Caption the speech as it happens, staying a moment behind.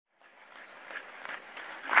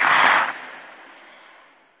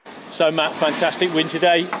So Matt, fantastic win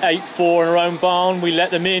today, 8-4 in our own barn. We let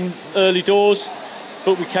them in early doors,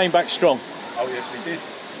 but we came back strong. Oh yes, we did,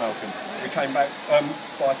 Malcolm. We came back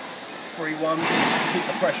by 3-1, keep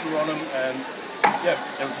the pressure on them, and yeah,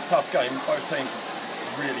 it was a tough game. Both teams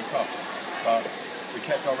were really tough, but we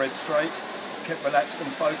kept our heads straight, kept relaxed and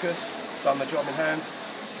focused, done the job in hand,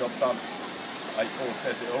 job done. 8-4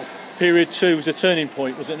 says it all. Period 2 was a turning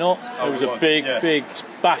point, was it not? Oh, there was a big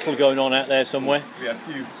battle going on out there somewhere. We had a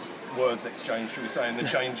few words exchanged, should we say, in the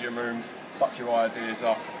changing rooms, buck your ideas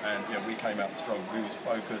up, and yeah, we came out strong. We was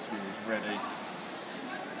focused, we was ready.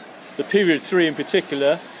 The period 3 in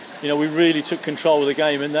particular, you know, we really took control of the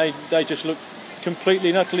game, and they just looked completely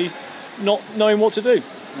and utterly not knowing what to do.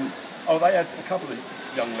 Oh, they had a couple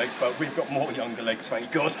of young legs, but we've got more younger legs, thank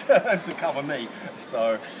God, to cover me.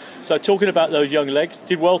 So talking about those young legs,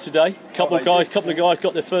 did well today. Couple of guys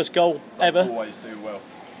got their first goal ever. They always do well.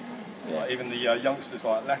 Yeah. Like, even the youngsters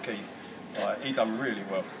like Lackey, he done really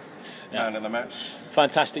well. Yeah. Man of the match.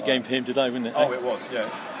 Fantastic game for him today, wasn't it? Oh, it was. Yeah.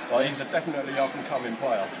 Like, he's a definitely up and coming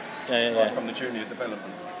player. Yeah. From the junior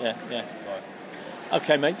development. Yeah. Right.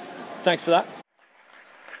 Okay, mate. Thanks for that.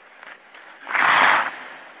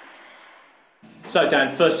 So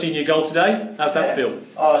Dan, first senior goal today, how's that feel?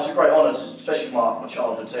 Oh, it's a great honour, especially for my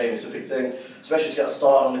childhood team. It's a big thing, especially to get a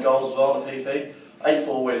start on the goals as well on the PP.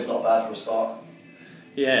 8-4 win is not bad for a start.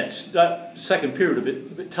 Yeah, that second period a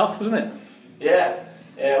bit tough, wasn't it? Yeah,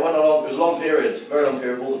 it went along. It was a long period, very long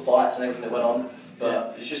period, with all the fights and everything that went on.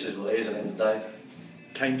 But it's just as what it is at the end of the day.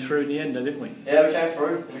 Came through in the end, though, didn't we? Yeah, we came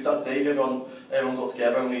through. We dug deep. Everyone got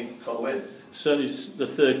together and we got the win. Certainly, the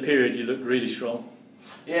third period, you looked really strong.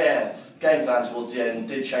 Yeah, game plan towards the end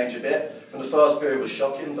did change a bit. From the first period was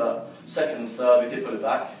shocking, but second and third we did put it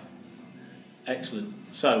back. Excellent.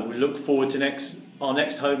 So we look forward to our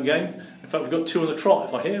next home game. In fact, we've got 2 on the trot,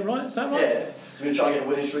 if I hear right. Is that right? Yeah, we're going to try and get a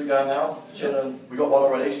winning streak going now. We've got 1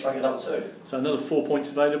 already, so try and get another 2. So another 4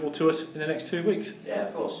 points available to us in the next 2 weeks. Yeah,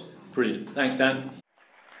 of course. Brilliant. Thanks, Dan.